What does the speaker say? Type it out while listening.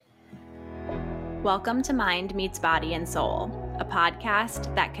Welcome to Mind Meets Body and Soul, a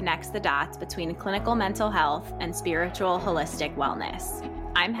podcast that connects the dots between clinical mental health and spiritual holistic wellness.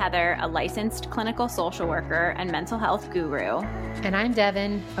 I'm Heather, a licensed clinical social worker and mental health guru. And I'm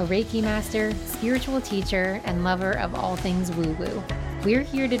Devin, a Reiki master, spiritual teacher, and lover of all things woo-woo. We're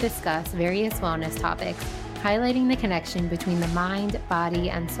here to discuss various wellness topics, highlighting the connection between the mind, body,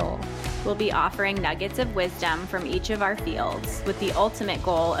 and soul. We'll be offering nuggets of wisdom from each of our fields with the ultimate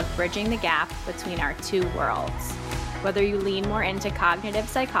goal of bridging the gap between our two worlds. Whether you lean more into cognitive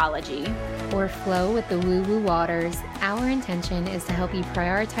psychology or flow with the woo-woo waters, our intention is to help you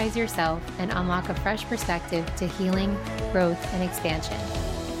prioritize yourself and unlock a fresh perspective to healing, growth, and expansion.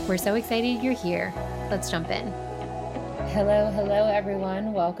 We're so excited you're here. Let's jump in. Hello,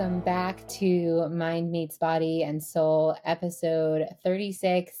 everyone. Welcome back to Mind Meets Body and Soul, episode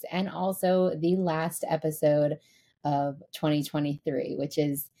 36, and also the last episode of 2023, which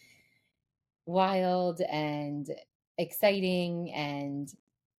is wild and exciting and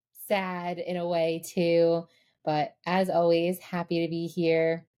sad in a way too. But as always, happy to be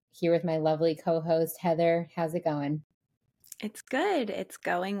here with my lovely co-host, Heather. How's it going? It's good. It's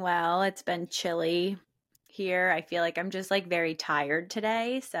going well. It's been chilly here. I feel like I'm just very tired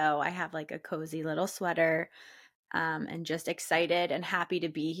today. So I have a cozy little sweater and just excited and happy to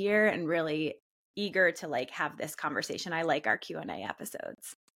be here and really eager to have this conversation. I like our Q&A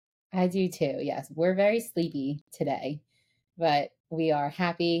episodes. I do too. Yes, we're very sleepy today, but we are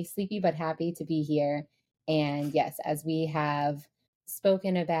sleepy but happy to be here. And yes, as we have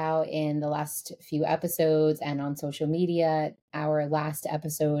spoken about in the last few episodes and on social media, our last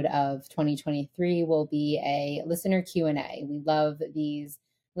episode of 2023 will be a listener Q&A. We love these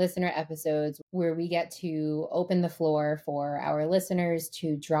listener episodes where we get to open the floor for our listeners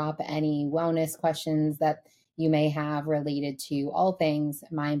to drop any wellness questions that you may have related to all things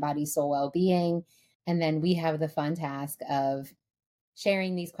mind, body, soul, well-being. And then we have the fun task of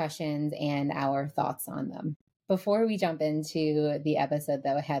sharing these questions and our thoughts on them. Before we jump into the episode,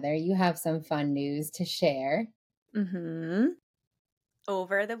 though, Heather, you have some fun news to share.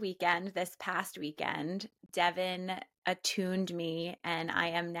 Over the weekend, this past weekend, Devin attuned me and I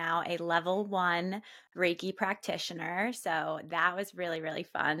am now a level 1 Reiki practitioner. So that was really, really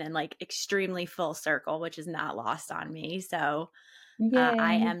fun and extremely full circle, which is not lost on me. So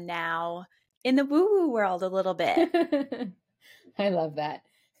I am now in the woo-woo world a little bit. I love that.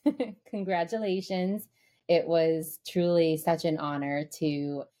 Congratulations. It was truly such an honor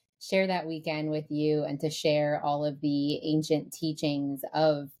to share that weekend with you and to share all of the ancient teachings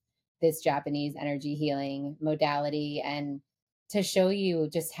of this Japanese energy healing modality and to show you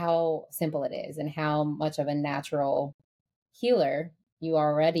just how simple it is and how much of a natural healer you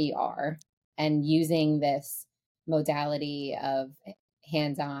already are. And using this modality of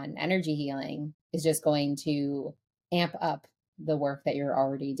hands-on energy healing is just going to amp up the work that you're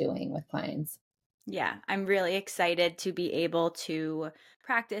already doing with clients. Yeah, I'm really excited to be able to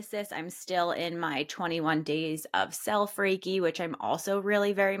practice this. I'm still in my 21 days of self Reiki, which I'm also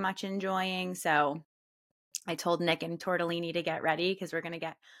really very much enjoying. So I told Nick and Tortellini to get ready because we're going to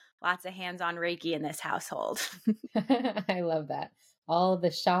get lots of hands-on Reiki in this household. I love that. All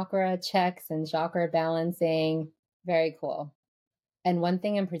the chakra checks and chakra balancing. Very cool. And one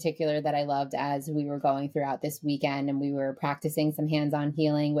thing in particular that I loved as we were going throughout this weekend and we were practicing some hands-on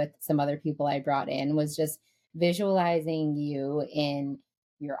healing with some other people I brought in was just visualizing you in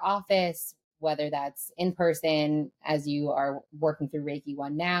your office, whether that's in person as you are working through Reiki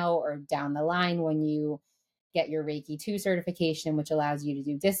 1 now or down the line when you get your Reiki 2 certification, which allows you to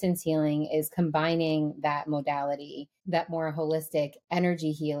do distance healing, is combining that modality, that more holistic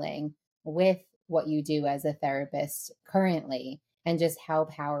energy healing with what you do as a therapist currently. And just how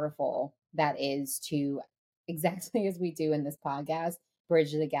powerful that is to, exactly as we do in this podcast,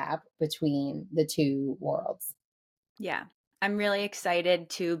 bridge the gap between the two worlds. Yeah, I'm really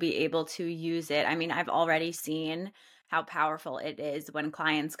excited to be able to use it. I mean, I've already seen how powerful it is when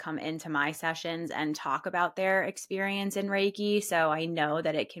clients come into my sessions and talk about their experience in Reiki. So I know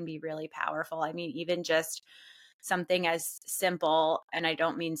that it can be really powerful. I mean, even just something as simple, and I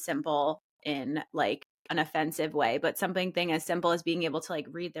don't mean simple in an offensive way, but something as simple as being able to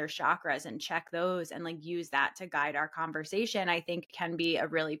read their chakras and check those and use that to guide our conversation, I think can be a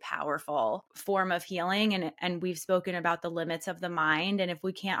really powerful form of healing. And we've spoken about the limits of the mind. And if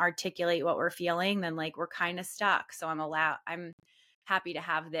we can't articulate what we're feeling, then we're kind of stuck. So I'm happy to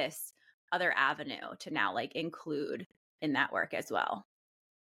have this other avenue to now include in that work as well.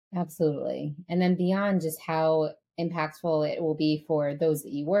 Absolutely. And then beyond just how impactful it will be for those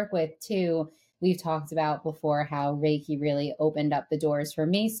that you work with too, we've talked about before how Reiki really opened up the doors for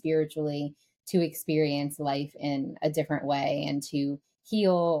me spiritually to experience life in a different way and to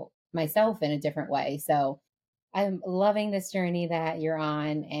heal myself in a different way. So I'm loving this journey that you're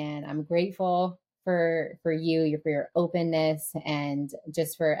on, and I'm grateful for you, for your openness, and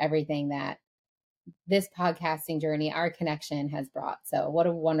just for everything that this podcasting journey, our connection, has brought. So, what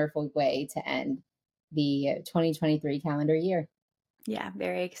a wonderful way to end the 2023 calendar year. Yeah,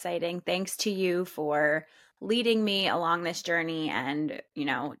 very exciting. Thanks to you for leading me along this journey and,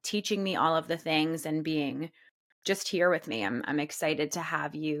 teaching me all of the things and being just here with me. I'm excited to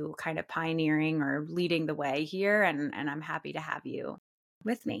have you kind of pioneering or leading the way here, and I'm happy to have you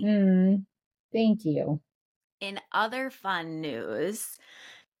with me. Thank you. In other fun news,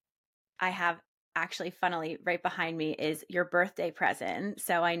 I have actually, funnily, right behind me is your birthday present.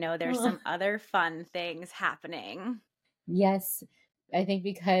 So I know there's some other fun things happening. Yes. I think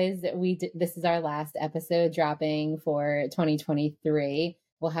because this is our last episode dropping for 2023,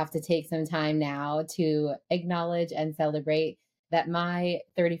 we'll have to take some time now to acknowledge and celebrate that my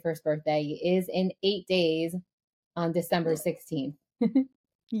 31st birthday is in 8 days on December 16th.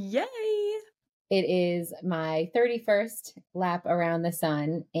 Yay! It is my 31st lap around the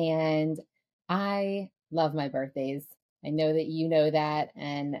sun, and I love my birthdays. I know that you know that,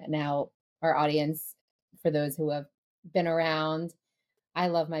 and now our audience, for those who have been around, I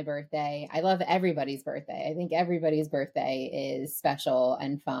love my birthday. I love everybody's birthday. I think everybody's birthday is special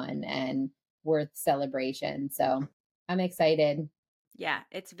and fun and worth celebration. So I'm excited. Yeah,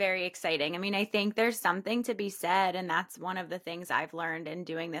 it's very exciting. I mean, I think there's something to be said, and that's one of the things I've learned in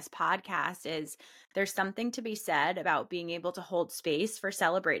doing this podcast is there's something to be said about being able to hold space for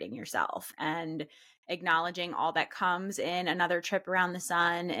celebrating yourself and acknowledging all that comes in another trip around the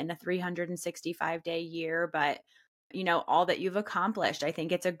sun in a 365-day year, but all that you've accomplished. I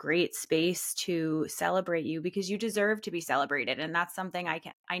think it's a great space to celebrate you because you deserve to be celebrated, and that's something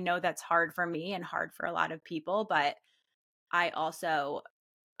I know that's hard for me and hard for a lot of people, but I also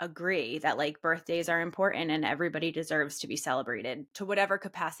agree that like birthdays are important and everybody deserves to be celebrated to whatever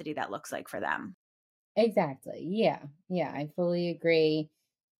capacity that looks like for them. Exactly. Yeah. Yeah. I fully agree.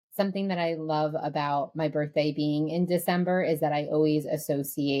 Something that I love about my birthday being in December is that I always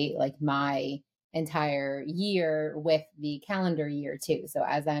associate like my entire year with the calendar year too. So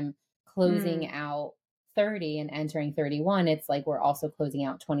as I'm closing out 30 and entering 31, it's like we're also closing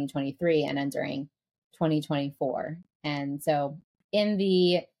out 2023 and entering 2024. And so, in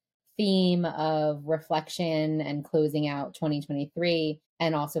the theme of reflection and closing out 2023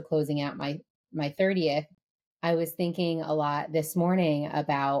 and also closing out my 30th, I was thinking a lot this morning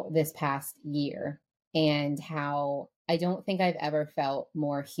about this past year and how I don't think I've ever felt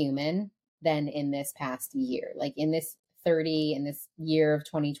more human than in this past year. Like in this in this year of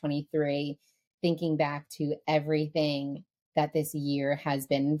 2023, thinking back to everything that this year has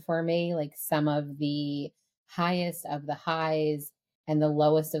been for me, like some of the highest of the highs and the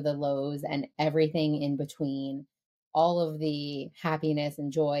lowest of the lows and everything in between, all of the happiness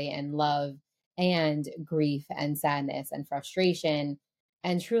and joy and love and grief and sadness and frustration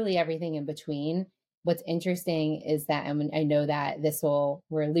and truly everything in between. What's interesting is that I know that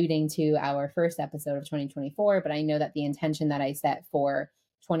we're alluding to our first episode of 2024, but I know that the intention that I set for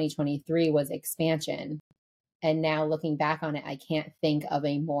 2023 was expansion. And now looking back on it, I can't think of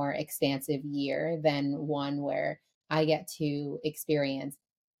a more expansive year than one where I get to experience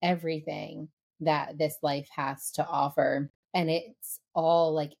everything that this life has to offer. And it's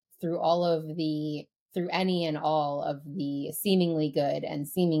all like through any and all of the seemingly good and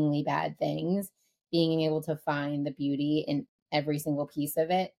seemingly bad things, being able to find the beauty in every single piece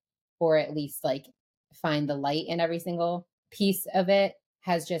of it, or at least like find the light in every single piece of it,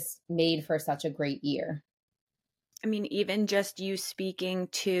 has just made for such a great year. I mean, even just you speaking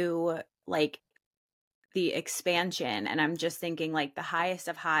to like the expansion, and I'm just thinking like the highest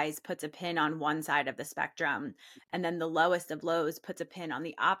of highs puts a pin on one side of the spectrum, and then the lowest of lows puts a pin on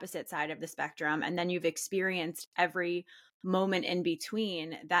the opposite side of the spectrum, and then you've experienced every moment in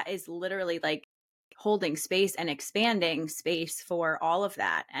between. That is literally like holding space and expanding space for all of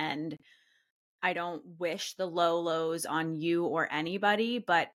that. And I don't wish the low lows on you or anybody,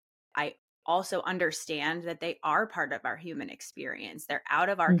 but I also understand that they are part of our human experience. They're out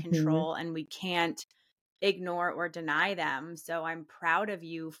of our control and we can't ignore or deny them. So I'm proud of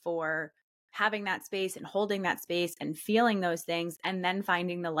you for having that space and holding that space and feeling those things and then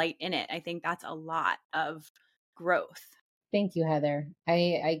finding the light in it. I think that's a lot of growth. Thank you, Heather.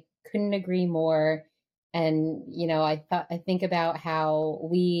 I couldn't agree more. And, I think about how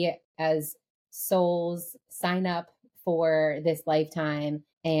we as souls sign up for this lifetime.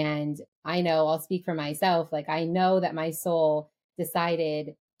 And I know I'll speak for myself. Like, I know that my soul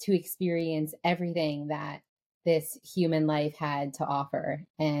decided to experience everything that this human life had to offer.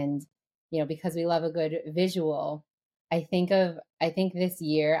 And, because we love a good visual, I think this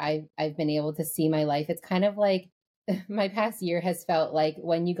year I've been able to see my life. It's kind of like my past year has felt like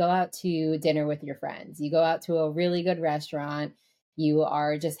when you go out to dinner with your friends, you go out to a really good restaurant, you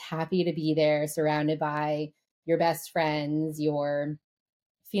are just happy to be there, surrounded by your best friends, you're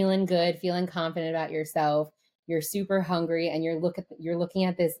feeling good, feeling confident about yourself, you're super hungry, and you're looking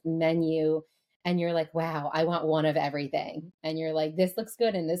at this menu and you're like, wow, I want one of everything. And you're like, this looks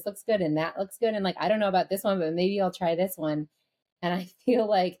good and this looks good and that looks good. And like, I don't know about this one, but maybe I'll try this one. And I feel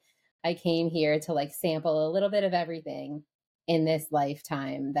like I came here to like sample a little bit of everything in this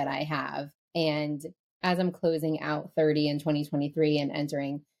lifetime that I have. And as I'm closing out 30 in 2023 and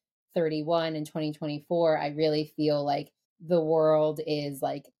entering 31 in 2024, I really feel like the world is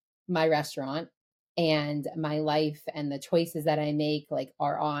like my restaurant, and my life and the choices that I make like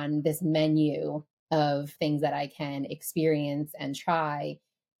are on this menu of things that I can experience and try.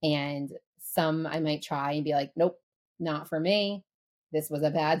 And some I might try and be like, nope, not for me. This was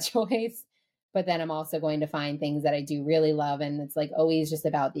a bad choice. But then I'm also going to find things that I do really love. And it's like always just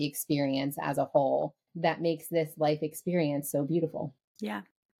about the experience as a whole that makes this life experience so beautiful. Yeah,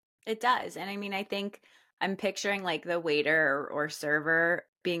 it does. And I mean, I think I'm picturing like the waiter or server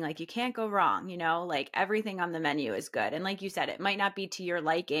being like, you can't go wrong, like everything on the menu is good. And like you said, it might not be to your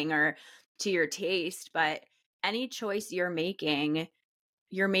liking or to your taste, but any choice you're making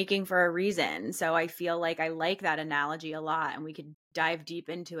for a reason. So I feel like I like that analogy a lot, and we could dive deep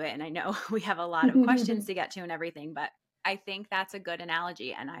into it. And I know we have a lot of questions to get to and everything, but I think that's a good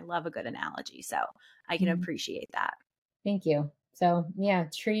analogy, and I love a good analogy. So I can appreciate that. Thank you. So, yeah,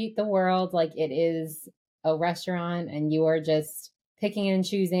 treat the world like it is a restaurant and you are just picking and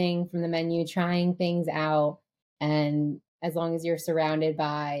choosing from the menu, trying things out. And as long as you're surrounded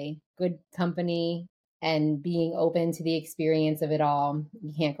by good company and being open to the experience of it all,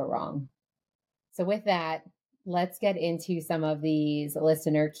 you can't go wrong. So, with that, let's get into some of these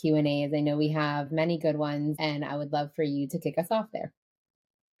listener Q&As. I know we have many good ones, and I would love for you to kick us off there.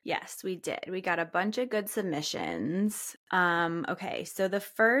 Yes, we did. We got a bunch of good submissions. Okay, so the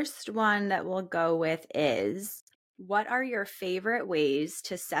first one that we'll go with is, what are your favorite ways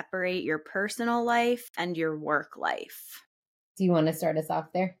to separate your personal life and your work life? Do you want to start us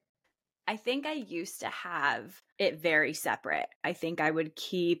off there? I think I used to have it very separate. I think I would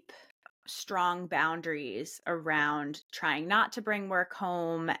keep strong boundaries around trying not to bring work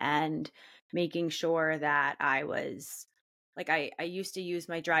home and making sure that I was like, I used to use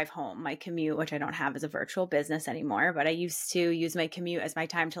my drive home, my commute, which I don't have as a virtual business anymore, but I used to use my commute as my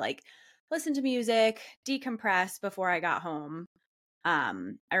time to like listen to music, decompress before I got home.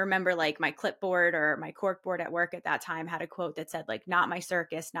 I remember like my clipboard or my corkboard at work at that time had a quote that said like, not my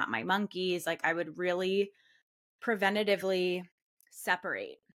circus, not my monkeys. Like I would really preventatively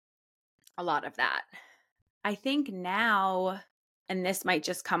separate a lot of that. I think now, and this might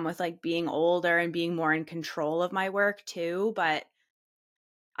just come with like being older and being more in control of my work too, but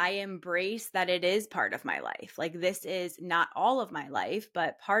I embrace that it is part of my life. Like this is not all of my life,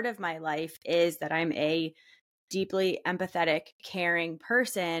 but part of my life is that I'm a deeply empathetic, caring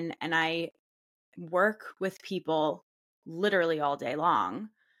person, and I work with people literally all day long.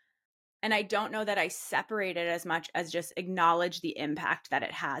 And I don't know that I separate it as much as just acknowledge the impact that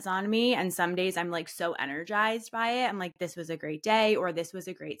it has on me. And some days I'm like so energized by it. I'm like, this was a great day, or this was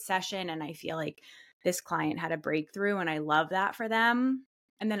a great session. And I feel like this client had a breakthrough, and I love that for them.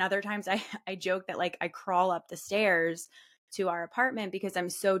 And then other times I joke that like I crawl up the stairs to our apartment because I'm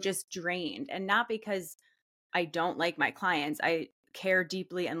so just drained, and not because I don't like my clients. I care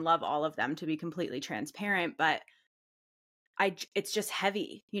deeply and love all of them, to be completely transparent, but it's just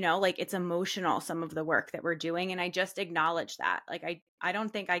heavy, like it's emotional, some of the work that we're doing. And I just acknowledge that. Like, I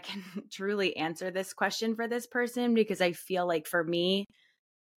don't think I can truly answer this question for this person, because I feel like for me,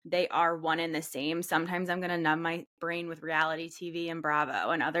 they are one and the same. Sometimes I'm going to numb my brain with reality TV and Bravo.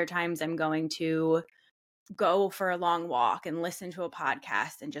 And other times I'm going to go for a long walk and listen to a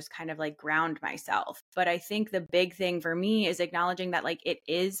podcast and just kind of like ground myself. But I think the big thing for me is acknowledging that like it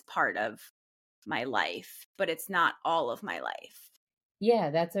is part of my life, but it's not all of my life.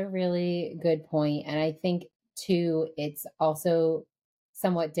 Yeah, that's a really good point. And I think too, it's also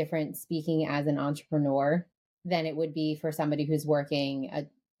somewhat different speaking as an entrepreneur than it would be for somebody who's working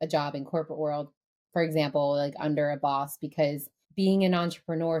a job in corporate world, for example, like under a boss, because being an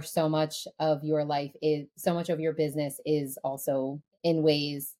entrepreneur, so much of your business is also in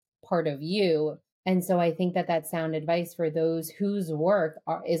ways part of you. And so I think that that's sound advice for those whose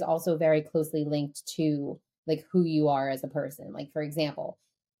is also very closely linked to like who you are as a person. Like, for example,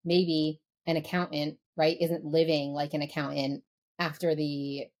 maybe an accountant, right, isn't living like an accountant after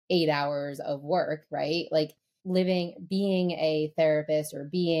the 8 hours of work, right? Like being a therapist or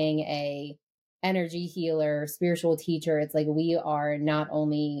being a energy healer, spiritual teacher, it's like we are not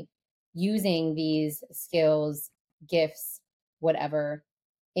only using these skills, gifts, whatever,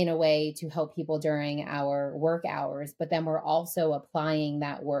 in a way to help people during our work hours, but then we're also applying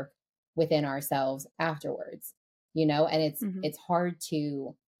that work within ourselves afterwards, and it's Mhm. it's hard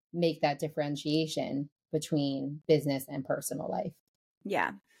to make that differentiation between business and personal life.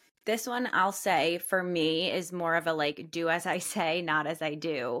 Yeah. This one I'll say for me is more of a like do as I say, not as I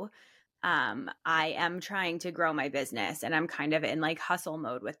do. I am trying to grow my business and I'm kind of in like hustle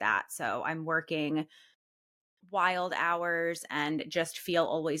mode with that. So I'm working wild hours and just feel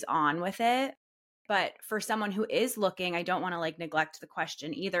always on with it. But for someone who is looking, I don't want to like neglect the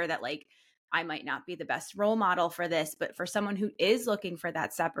question either that like I might not be the best role model for this, but for someone who is looking for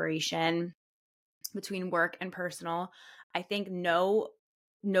that separation between work and personal, I think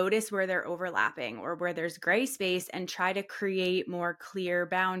notice where they're overlapping or where there's gray space and try to create more clear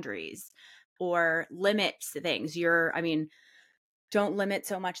boundaries or limits things. Don't limit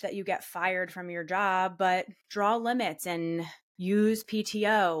so much that you get fired from your job, but draw limits and use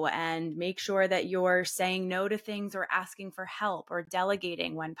PTO and make sure that you're saying no to things or asking for help or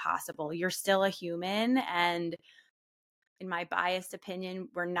delegating when possible. You're still a human. And in my biased opinion,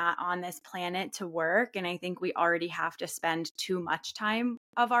 we're not on this planet to work. And I think we already have to spend too much time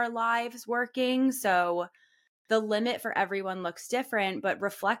of our lives working. So the limit for everyone looks different, but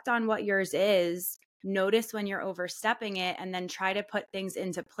reflect on what yours is. Notice when you're overstepping it and then try to put things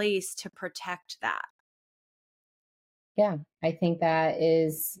into place to protect that. Yeah, I think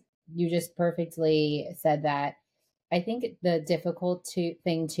you just perfectly said that. I think the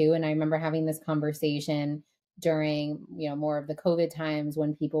thing too, and I remember having this conversation during, more of the COVID times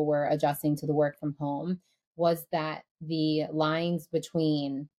when people were adjusting to the work from home, was that the lines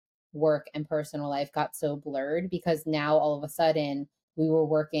between work and personal life got so blurred because now all of a sudden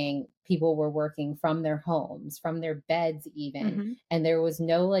people were working from their homes, from their beds even, Mm-hmm. and there was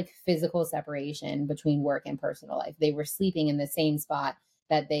no like physical separation between work and personal life. They were sleeping in the same spot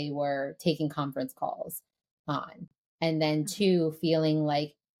that they were taking conference calls on. And then two, feeling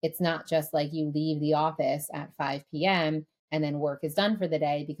like it's not just like you leave the office at 5 p.m. and then work is done for the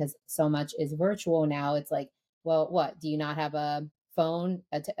day because so much is virtual now. It's like, well, what? Do you not have a phone,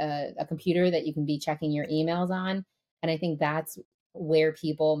 a computer that you can be checking your emails on? And I think that's where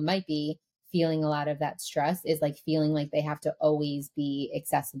people might be feeling a lot of that stress, is like feeling like they have to always be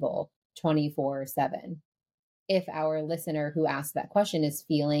accessible 24/7. If our listener who asked that question is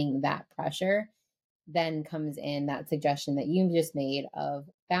feeling that pressure, then comes in that suggestion that you just made of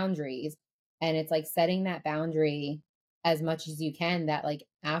boundaries. And it's like setting that boundary as much as you can, that like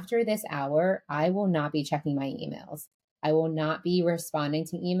after this hour, I will not be checking my emails. I will not be responding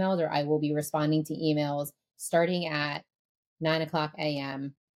to emails, or I will be responding to emails starting at 9 o'clock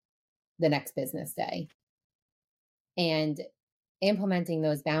a.m. the next business day. And implementing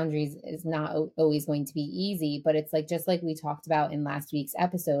those boundaries is not always going to be easy, but it's like, just like we talked about in last week's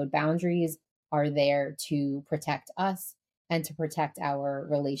episode, boundaries are there to protect us and to protect our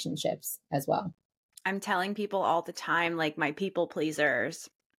relationships as well. I'm telling people all the time, like my people pleasers,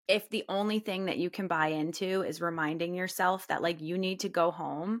 if the only thing that you can buy into is reminding yourself that like you need to go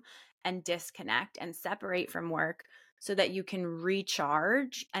home and disconnect and separate from work so that you can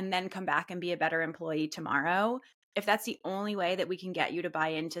recharge and then come back and be a better employee tomorrow, if that's the only way that we can get you to buy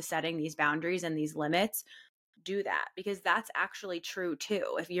into setting these boundaries and these limits, do that, because that's actually true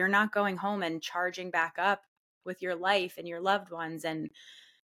too. If you're not going home and charging back up with your life and your loved ones, and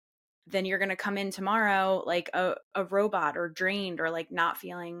then you're going to come in tomorrow like a robot or drained or like not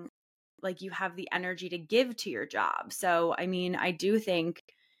feeling like you have the energy to give to your job. So, I do think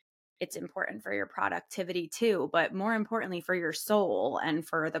it's important for your productivity too, but more importantly for your soul and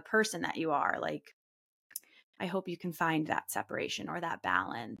for the person that you are. Like, I hope you can find that separation or that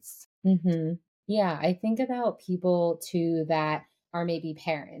balance. Mm-hmm. Yeah, I think about people too that are maybe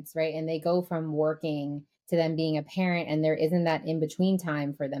parents, right? And they go from working to them being a parent, and there isn't that in between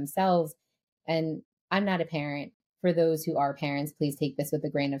time for themselves. And I'm not a parent. For those who are parents, please take this with a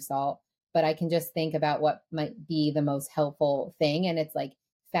grain of salt. But I can just think about what might be the most helpful thing. And it's like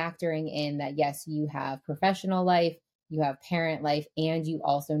factoring in that, yes, you have professional life, you have parent life, and you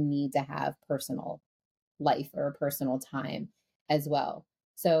also need to have personal life or personal time as well.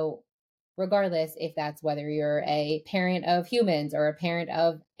 So, regardless if that's whether you're a parent of humans or a parent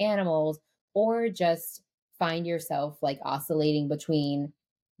of animals, or just find yourself like oscillating between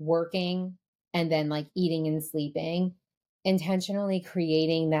working and then like eating and sleeping, intentionally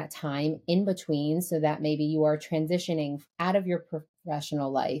creating that time in between so that maybe you are transitioning out of your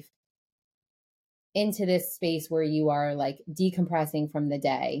professional life into this space where you are like decompressing from the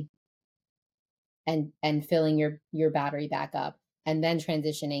day and filling your battery back up, and then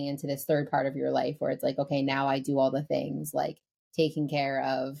transitioning into this third part of your life where it's like, okay, now I do all the things like taking care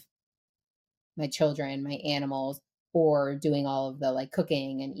of my children, my animals, or doing all of the like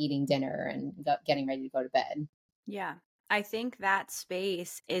cooking and eating dinner and getting ready to go to bed. Yeah. I think that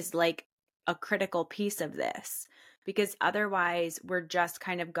space is like a critical piece of this because otherwise we're just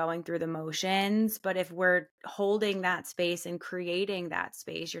kind of going through the motions. But if we're holding that space and creating that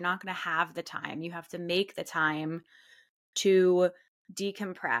space, you're not going to have the time. You have to make the time to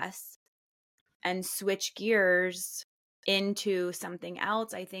decompress and switch gears into something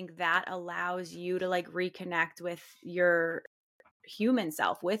else. I think that allows you to like reconnect with your human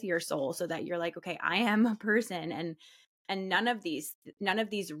self, with your soul, so that you're like, okay, I am a person, and none of these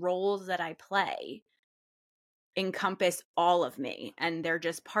roles that I play encompass all of me, and they're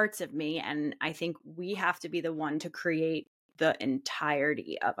just parts of me. And I think we have to be the one to create the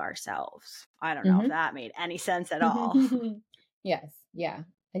entirety of ourselves. I don't know if Mm-hmm. that made any sense at all. Yes, yeah.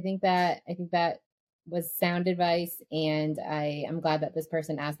 I think that was sound advice, and I am glad that this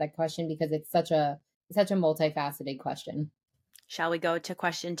person asked that question because it's such a multifaceted question. Shall we go to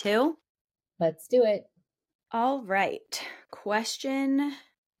question 2? Let's do it. All right. Question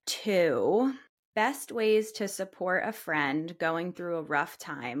 2. Best ways to support a friend going through a rough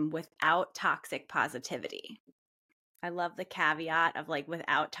time without toxic positivity. I love the caveat of like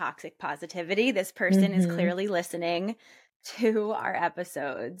without toxic positivity. This person is Mm-hmm. clearly listening to our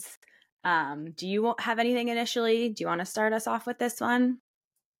episodes. Do you have anything initially? Do you want to start us off with this one?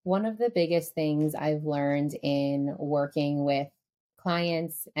 One of the biggest things I've learned in working with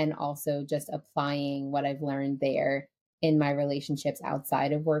clients and also just applying what I've learned there in my relationships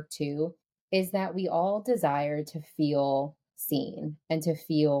outside of work too is that we all desire to feel seen and to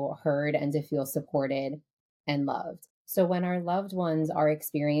feel heard and to feel supported and loved. So when our loved ones are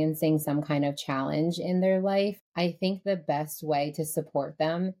experiencing some kind of challenge in their life, I think the best way to support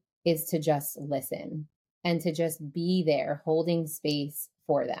them is to just listen and to just be there holding space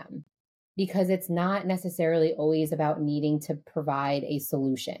for them. Because it's not necessarily always about needing to provide a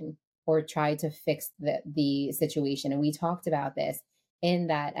solution or try to fix the situation. And we talked about this in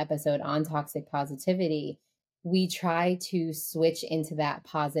that episode on toxic positivity. We try to switch into that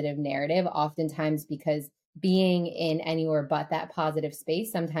positive narrative, oftentimes because being in anywhere but that positive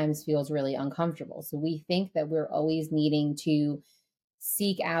space sometimes feels really uncomfortable. So we think that we're always needing to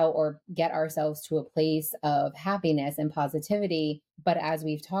seek out or get ourselves to a place of happiness and positivity. But as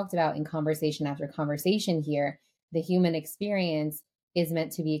we've talked about in conversation after conversation here, the human experience is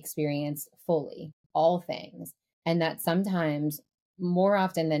meant to be experienced fully, all things. And that sometimes, more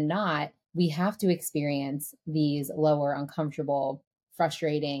often than not, we have to experience these lower, uncomfortable,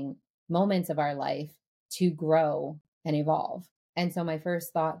 frustrating moments of our life to grow and evolve. And so, my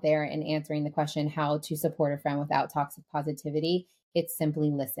first thought there in answering the question, how to support a friend without toxic positivity, it's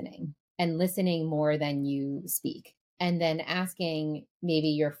simply listening and listening more than you speak. And then asking maybe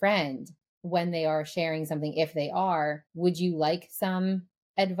your friend when they are sharing something, if they are, would you like some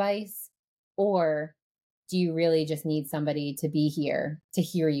advice? Or do you really just need somebody to be here to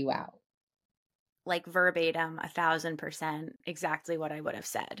hear you out? Like verbatim, 1,000%, exactly what I would have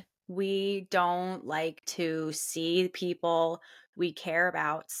said. We don't like to see people we care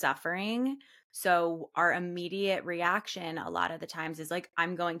about suffering. So our immediate reaction a lot of the times is like,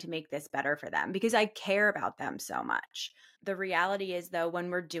 I'm going to make this better for them because I care about them so much. The reality is, though, when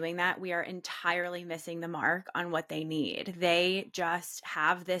we're doing that, we are entirely missing the mark on what they need. They just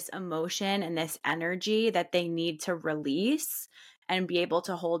have this emotion and this energy that they need to release and be able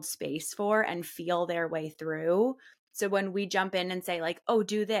to hold space for and feel their way through. So when we jump in and say, like, oh,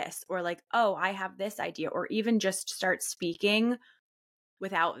 do this, or like, oh, I have this idea, or even just start speaking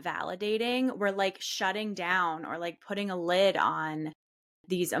without validating, we're like shutting down or like putting a lid on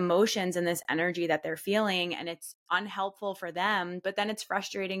these emotions and this energy that they're feeling. And it's unhelpful for them. But then it's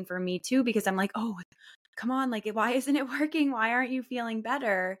frustrating for me too, because I'm like, oh, come on, like, why isn't it working? Why aren't you feeling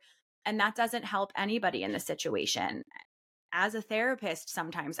better? And that doesn't help anybody in the situation. As a therapist,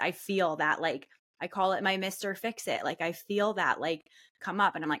 sometimes I feel that, like, I call it my Mr. Fix It. Like, I feel that like come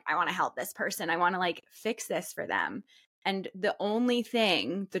up and I'm like, I want to help this person. I want to like fix this for them. And the only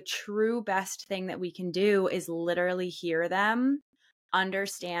thing, the true best thing that we can do is literally hear them,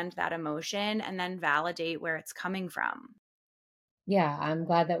 understand that emotion, and then validate where it's coming from. Yeah, I'm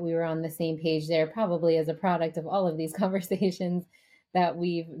glad that we were on the same page there, probably as a product of all of these conversations that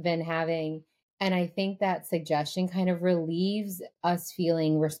we've been having. And I think that suggestion kind of relieves us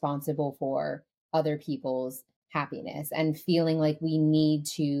feeling responsible for other people's happiness and feeling like we need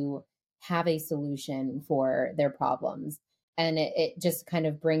to have a solution for their problems. And it just kind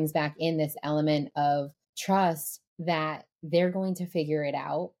of brings back in this element of trust that they're going to figure it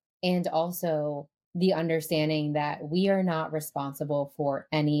out. And also the understanding that we are not responsible for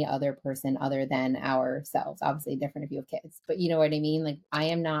any other person other than ourselves. Obviously, different if you have kids, but you know what I mean? Like, I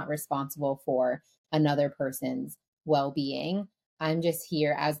am not responsible for another person's well being. I'm just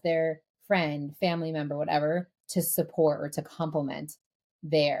here as their friend, family member, whatever, to support or to complement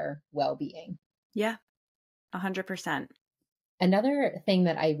their well being. Yeah, 100%. Another thing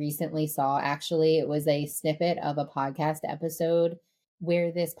that I recently saw, actually, it was a snippet of a podcast episode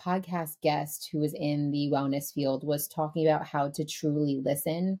where this podcast guest who was in the wellness field was talking about how to truly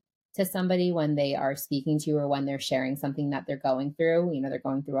listen to somebody when they are speaking to you or when they're sharing something that they're going through. You know, they're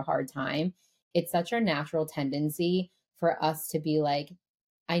going through a hard time. It's such a natural tendency for us to be like,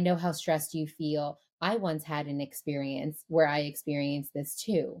 I know how stressed you feel. I once had an experience where I experienced this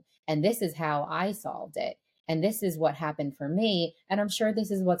too. And this is how I solved it. And this is what happened for me. And I'm sure this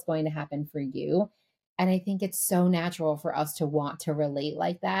is what's going to happen for you. And I think it's so natural for us to want to relate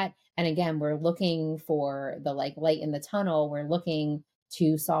like that. And again, we're looking for the like light in the tunnel. We're looking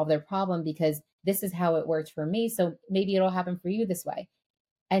to solve their problem because this is how it worked for me. So maybe it'll happen for you this way.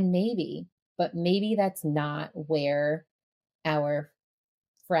 And maybe, but maybe that's not where our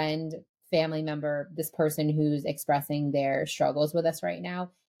friend, family member, this person who's expressing their struggles with us right now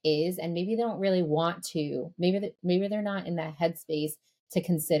is. And maybe they don't really want to. Maybe they're not in that headspace to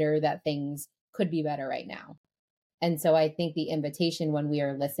consider that things could be better right now. And so I think the invitation when we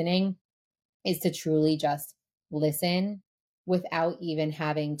are listening is to truly just listen without even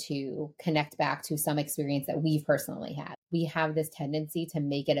having to connect back to some experience that we've personally had. We have this tendency to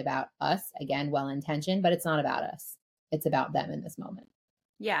make it about us, again, well intentioned, but it's not about us. It's about them in this moment.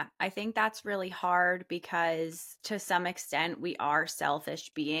 Yeah, I think that's really hard because to some extent we are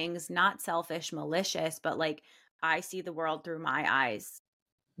selfish beings, not selfish, malicious, but like I see the world through my eyes,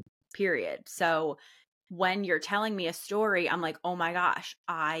 period. So when you're telling me a story, I'm like, oh my gosh,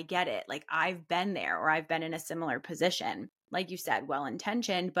 I get it. Like I've been there or I've been in a similar position. Like you said, well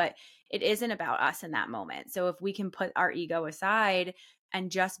intentioned, but it isn't about us in that moment. So if we can put our ego aside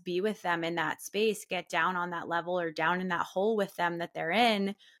and just be with them in that space, get down on that level or down in that hole with them that they're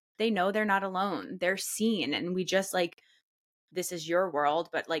in, they know they're not alone. They're seen. And we just like, this is your world,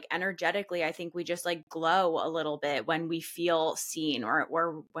 but like energetically, I think we just like glow a little bit when we feel seen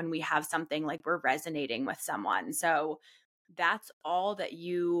or when we have something like we're resonating with someone. So that's all that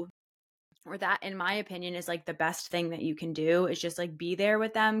you, or that in my opinion is like the best thing that you can do is just like be there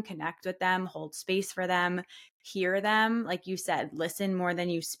with them, connect with them, hold space for them, hear them. Like you said, listen more than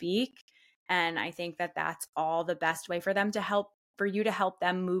you speak. And I think that that's all the best way for them to help, for you to help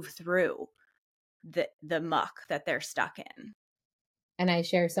them move through the muck that they're stuck in. And I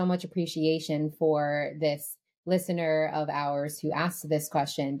share so much appreciation for this listener of ours who asked this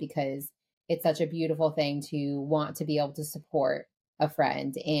question because it's such a beautiful thing to want to be able to support a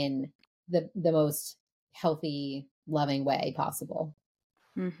friend in the most healthy, loving way possible.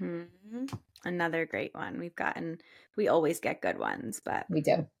 Mm-hmm. Another great one. We always get good ones, but We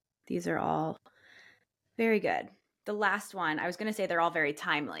do. these are all very good. The last one, I was going to say they're all very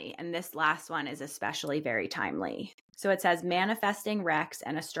timely, and this last one is especially very timely. So it says Manifesting Rex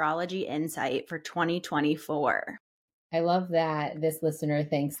and Astrology Insight for 2024. I love that this listener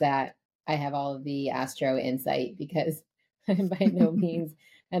thinks that I have all of the astro insight because I'm by no means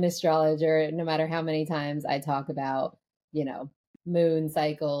an astrologer, no matter how many times I talk about, you know, moon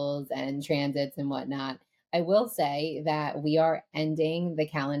cycles and transits and whatnot. I will say that we are ending the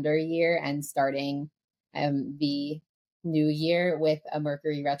calendar year and starting the new year with a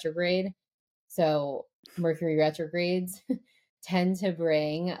Mercury retrograde. So Mercury retrogrades tend to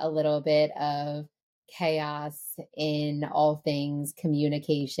bring a little bit of chaos in all things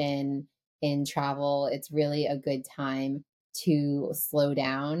communication, in travel. It's really a good time to slow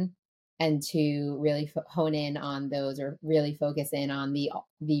down and to really hone in on those, or really focus in on the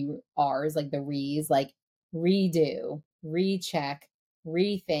R's, like the re's, like redo, recheck,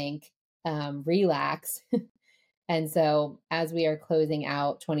 rethink, relax. And so, as we are closing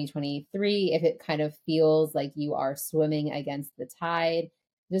out 2023, if it kind of feels like you are swimming against the tide,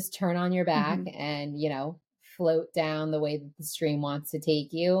 just turn on your back and, float down the way that the stream wants to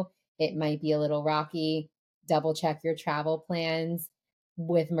take you. It might be a little rocky. Double check your travel plans.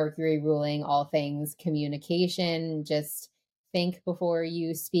 With Mercury ruling all things communication, just think before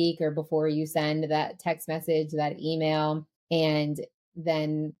you speak or before you send that text message, that email, and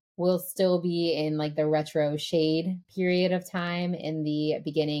then We'll still be in like the retro shade period of time in the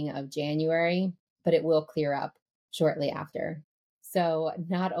beginning of January, but it will clear up shortly after. So,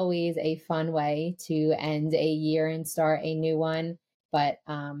 not always a fun way to end a year and start a new one, but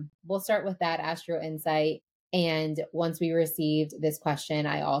we'll start with that Astro Insight. And once we received this question,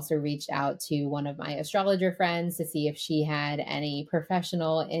 I also reached out to one of my astrologer friends to see if she had any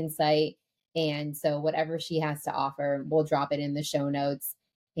professional insight. And so, whatever she has to offer, we'll drop it in the show notes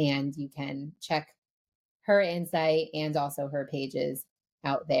and you can check her insight and also her pages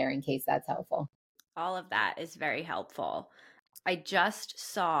out there in case that's helpful. All of that is very helpful. I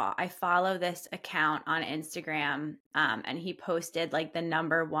follow this account on Instagram, and he posted like the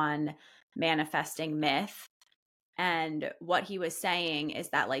number one manifesting myth. And what he was saying is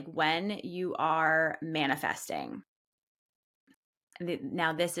that, like, when you are manifesting,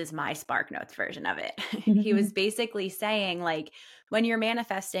 now this is my Spark Notes version of it. He was basically saying, like, when you're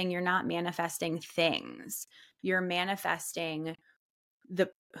manifesting, you're not manifesting things. You're manifesting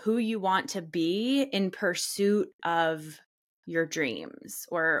who you want to be in pursuit of your dreams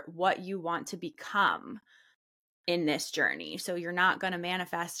or what you want to become in this journey. So you're not going to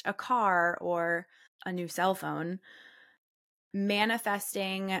manifest a car or a new cell phone.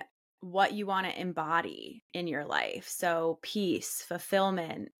 Manifesting what you want to embody in your life. So peace,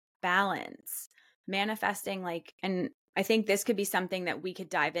 fulfillment, balance, manifesting like, and I think this could be something that we could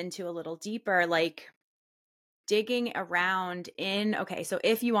dive into a little deeper, like digging around in, okay, so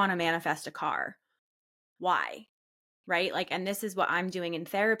if you want to manifest a car, why? Right? Like, and this is what I'm doing in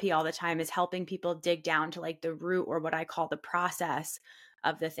therapy all the time, is helping people dig down to like the root, or what I call the process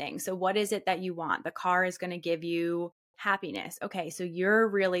of the thing. So what is it that you want? The car is going to give you happiness. Okay, so you're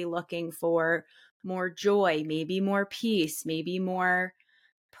really looking for more joy, maybe more peace, maybe more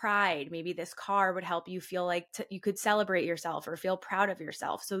pride. Maybe this car would help you feel like you could celebrate yourself or feel proud of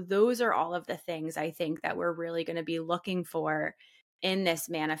yourself. So those are all of the things I think that we're really going to be looking for in this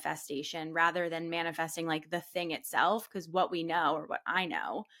manifestation, rather than manifesting like the thing itself. Because what we know, or what I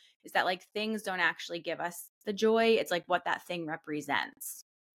know, is that like things don't actually give us the joy. It's like what that thing represents.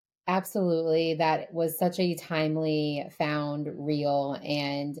 Absolutely. That was such a timely found reel.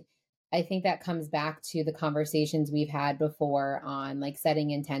 And I think that comes back to the conversations we've had before on like setting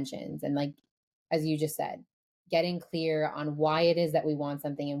intentions and like, as you just said, getting clear on why it is that we want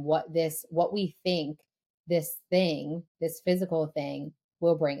something and what we think this thing, this physical thing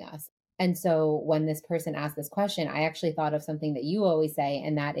will bring us. And so when this person asked this question, I actually thought of something that you always say,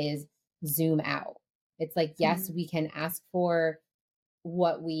 and that is zoom out. It's like, yes, we can ask for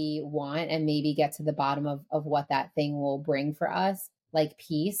what we want and maybe get to the bottom of what that thing will bring for us, like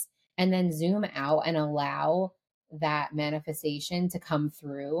peace, and then zoom out and allow that manifestation to come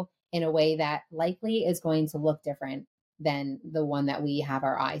through in a way that likely is going to look different than the one that we have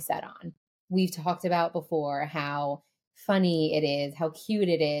our eye set on. We've talked about before how funny it is, how cute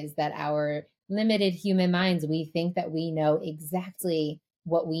it is that our limited human minds, we think that we know exactly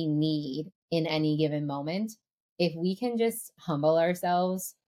what we need in any given moment. If we can just humble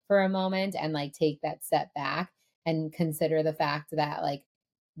ourselves for a moment and like take that step back and consider the fact that like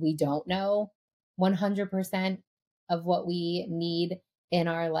we don't know 100% of what we need in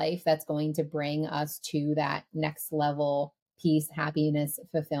our life that's going to bring us to that next level peace, happiness,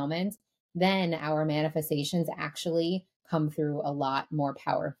 fulfillment, then our manifestations actually come through a lot more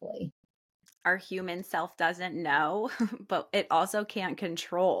powerfully. Our human self doesn't know, but it also can't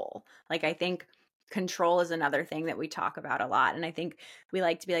control. Like, I think control is another thing that we talk about a lot. And I think we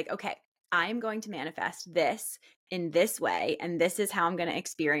like to be like, okay, I'm going to manifest this in this way, and this is how I'm going to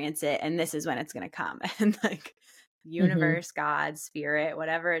experience it, and this is when it's going to come. And like, Mm-hmm. universe, God, spirit,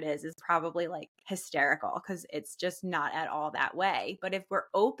 whatever it is probably like hysterical, because it's just not at all that way. But if we're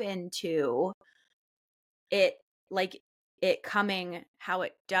open to it, like it coming how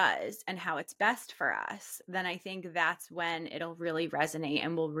it does and how it's best for us, then I think that's when it'll really resonate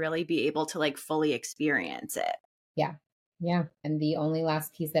and we'll really be able to like fully experience it. Yeah. Yeah. And the only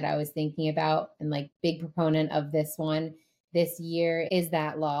last piece that I was thinking about, and like big proponent of this one this year, is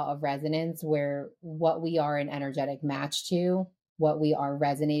that law of resonance, where what we are an energetic match to, what we are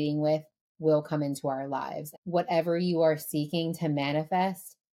resonating with, will come into our lives. Whatever you are seeking to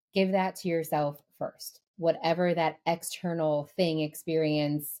manifest, give that to yourself first. Whatever that external thing,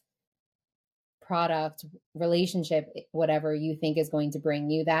 experience, product, relationship, whatever you think is going to bring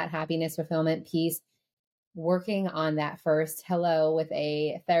you that happiness, fulfillment, peace, working on that first. Hello, with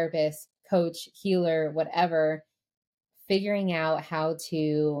a therapist, coach, healer, whatever, figuring out how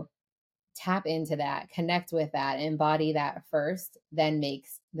to tap into that, connect with that, embody that first, then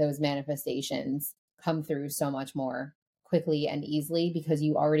makes those manifestations come through so much more quickly and easily because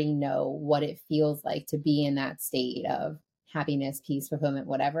you already know what it feels like to be in that state of happiness, peace, fulfillment,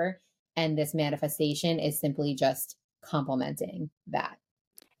 whatever. And this manifestation is simply just complementing that.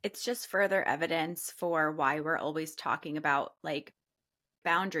 It's just further evidence for why we're always talking about like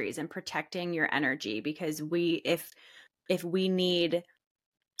boundaries and protecting your energy, because if we need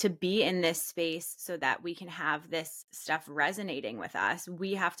to be in this space so that we can have this stuff resonating with us,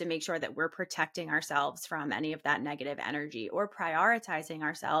 we have to make sure that we're protecting ourselves from any of that negative energy, or prioritizing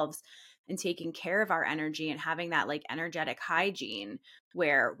ourselves and taking care of our energy and having that like energetic hygiene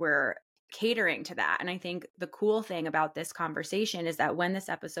where we're catering to that. And I think the cool thing about this conversation is that when this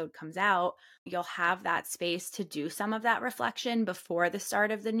episode comes out, you'll have that space to do some of that reflection before the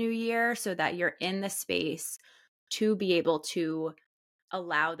start of the new year, so that you're in the space to be able to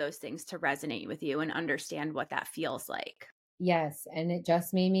allow those things to resonate with you and understand what that feels like. Yes, and it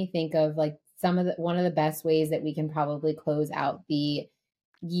just made me think of like one of the best ways that we can probably close out the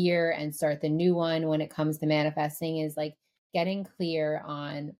year and start the new one when it comes to manifesting is like getting clear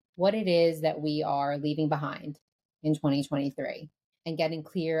on what it is that we are leaving behind in 2023, and getting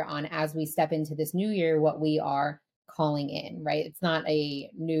clear on, as we step into this new year, what we are calling in, right? It's not a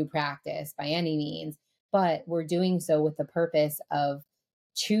new practice by any means, but we're doing so with the purpose of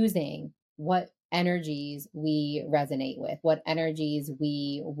choosing what energies we resonate with, what energies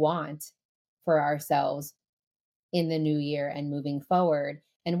we want for ourselves in the new year and moving forward.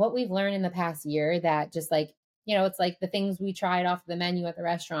 And what we've learned in the past year, that just like, it's like the things we tried off the menu at the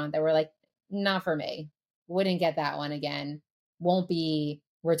restaurant that were like, not for me, wouldn't get that one again, won't be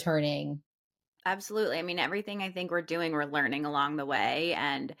returning. Absolutely. I mean, everything I think we're doing, we're learning along the way.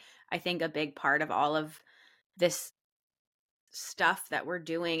 And I think a big part of all of this stuff that we're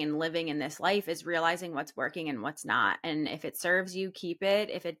doing and living in this life is realizing what's working and what's not. And if it serves you, keep it.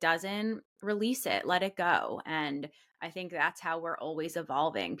 If it doesn't, release it, let it go. And I think that's how we're always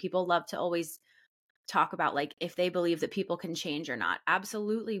evolving. People love to always talk about like if they believe that people can change or not.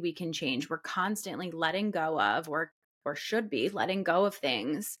 Absolutely, we can change. We're constantly letting go of, or should be letting go of,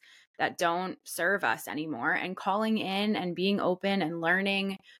 things that don't serve us anymore, and calling in and being open and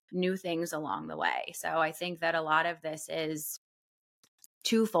learning new things along the way. So I think that a lot of this is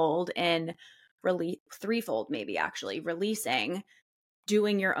twofold in threefold, maybe actually releasing,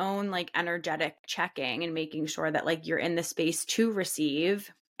 doing your own like energetic checking and making sure that like you're in the space to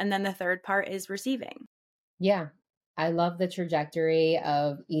receive. And then the third part is receiving. Yeah. I love the trajectory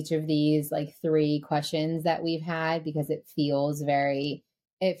of each of these like three questions that we've had, because it feels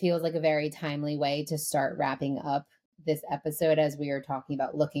like a very timely way to start wrapping up this episode, as we are talking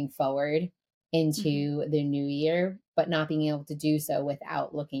about looking forward into the new year, but not being able to do so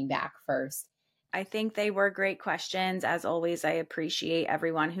without looking back first. I think they were great questions. As always, I appreciate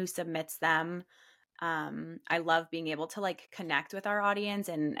everyone who submits them. I love being able to like connect with our audience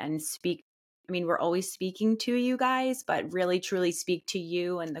and speak. I mean, we're always speaking to you guys, but really truly speak to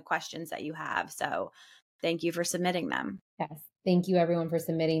you and the questions that you have. So thank you for submitting them. Yes. Thank you everyone for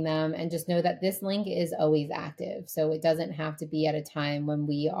submitting them. And just know that this link is always active. So it doesn't have to be at a time when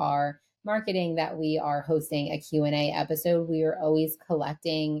we are marketing that we are hosting a Q&A episode. We are always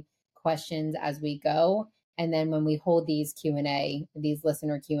collecting questions as we go. And then when we hold these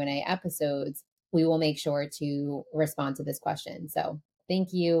listener Q&A episodes, we will make sure to respond to this question. So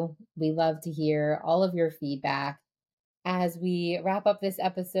thank you. We love to hear all of your feedback. As we wrap up this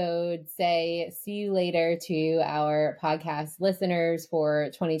episode, say see you later to our podcast listeners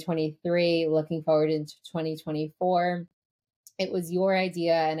for 2023. Looking forward into 2024. It was your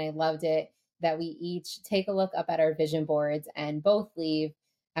idea, and I loved it, that we each take a look up at our vision boards and both leave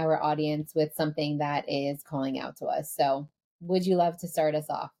our audience with something that is calling out to us. So, would you love to start us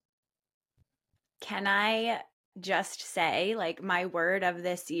off? Can I just say, like, my word of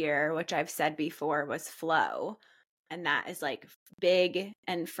this year, which I've said before, was flow. And that is like big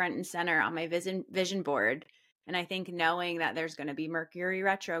and front and center on my vision board. And I think knowing that there's going to be Mercury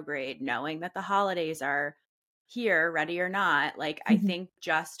retrograde, knowing that the holidays are here, ready or not, like I think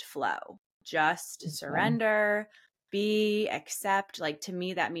just flow, just surrender, be, accept. Like to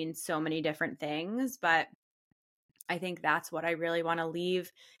me, that means so many different things. But I think that's what I really want to leave.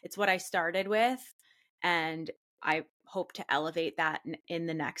 It's what I started with. And I hope to elevate that in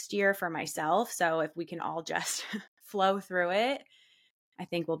the next year for myself. So if we can all just flow through it, I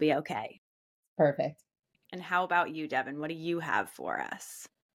think we'll be okay. Perfect. And how about you, Devin? What do you have for us?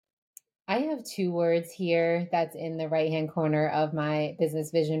 I have two words here that's in the right-hand corner of my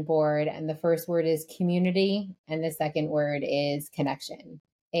business vision board. And the first word is community, and the second word is connection.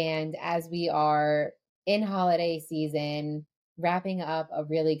 And as we are in holiday season, wrapping up a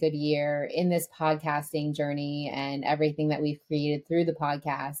really good year in this podcasting journey and everything that we've created through the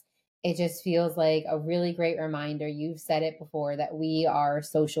podcast. It just feels like a really great reminder. You've said it before that we are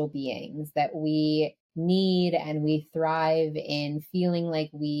social beings, that we need and we thrive in feeling like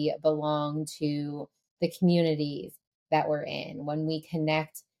we belong to the communities that we're in. When we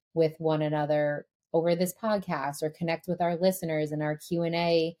connect with one another over this podcast or connect with our listeners in our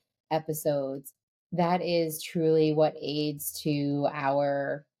Q&A episodes, that is truly what aids to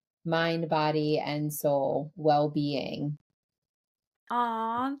our mind, body, and soul well-being.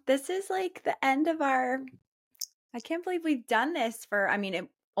 Aw, this is like the end of I can't believe we've done this for,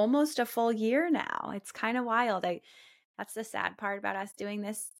 almost a full year now. It's kind of wild. That's the sad part about us doing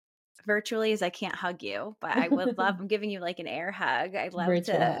this virtually is I can't hug you, but I would love, I'm giving you like an air hug.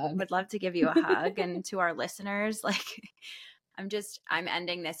 Virtual hug. Would love to give you a hug. And to our listeners, like, I'm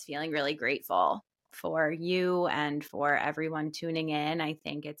ending this feeling really grateful for you and for everyone tuning in. I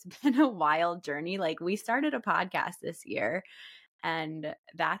think it's been a wild journey. Like, we started a podcast this year, and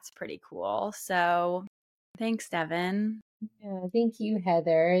that's pretty cool. So thanks, Devin. Yeah, thank you,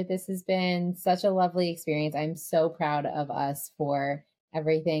 Heather. This has been such a lovely experience. I'm so proud of us for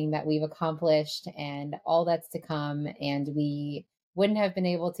everything that we've accomplished and all that's to come. And we wouldn't have been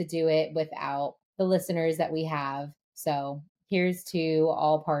able to do it without the listeners that we have. So here's to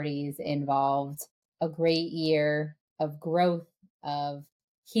all parties involved. A great year of growth, of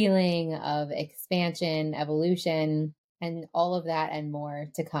healing, of expansion, evolution, and all of that and more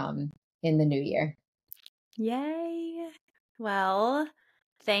to come in the new year. Yay. Well,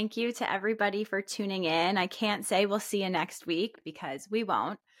 thank you to everybody for tuning in. I can't say we'll see you next week because we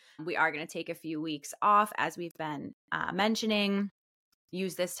won't. We are going to take a few weeks off, as we've been mentioning.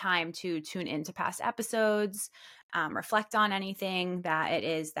 Use this time to tune into past episodes, reflect on anything that it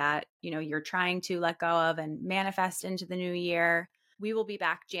is that, you're trying to let go of and manifest into the new year. We will be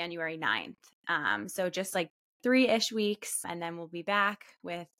back January 9th. So just like 3-ish weeks, and then we'll be back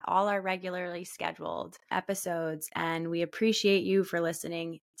with all our regularly scheduled episodes. And we appreciate you for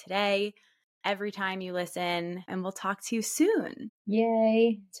listening today, every time you listen, and we'll talk to you soon.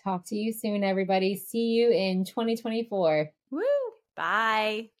 Yay. Talk to you soon, everybody. See you in 2024. Woo!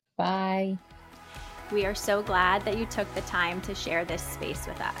 Bye. Bye. We are so glad that you took the time to share this space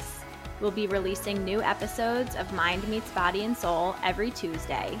with us. We'll be releasing new episodes of Mind Meets Body and Soul every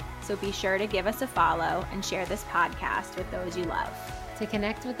Tuesday, so be sure to give us a follow and share this podcast with those you love. To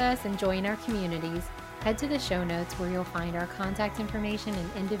connect with us and join our communities, head to the show notes where you'll find our contact information and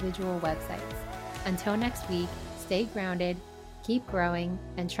individual websites. Until next week, stay grounded, keep growing,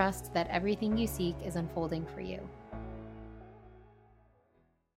 and trust that everything you seek is unfolding for you.